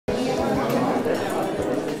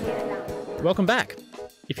Welcome back.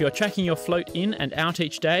 If you're tracking your float in and out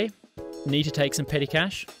each day, need to take some petty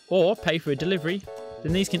cash, or pay for a delivery,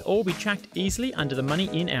 then these can all be tracked easily under the Money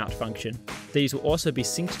In Out function. These will also be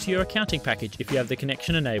synced to your accounting package if you have the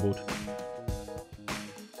connection enabled.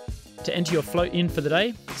 To enter your float in for the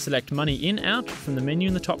day, select Money In Out from the menu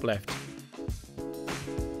in the top left.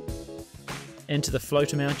 Enter the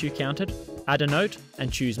float amount you counted, add a note,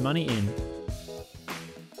 and choose Money In.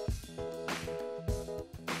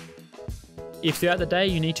 If throughout the day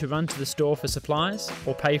you need to run to the store for supplies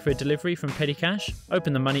or pay for a delivery from petty cash,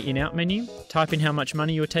 open the Money In Out menu, type in how much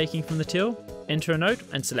money you are taking from the till, enter a note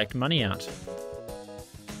and select Money Out.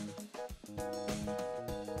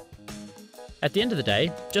 At the end of the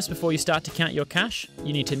day, just before you start to count your cash,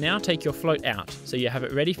 you need to now take your float out so you have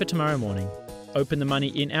it ready for tomorrow morning. Open the Money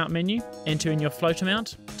In Out menu, enter in your float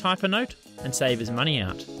amount, type a note and save as Money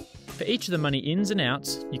Out. For each of the money ins and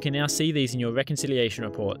outs, you can now see these in your reconciliation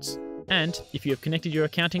reports. And if you have connected your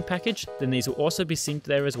accounting package, then these will also be synced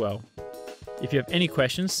there as well. If you have any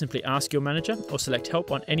questions, simply ask your manager or select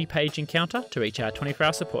help on any page in Kounta to reach our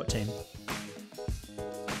 24-hour support team.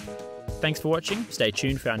 Thanks for watching, stay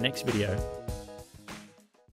tuned for our next video.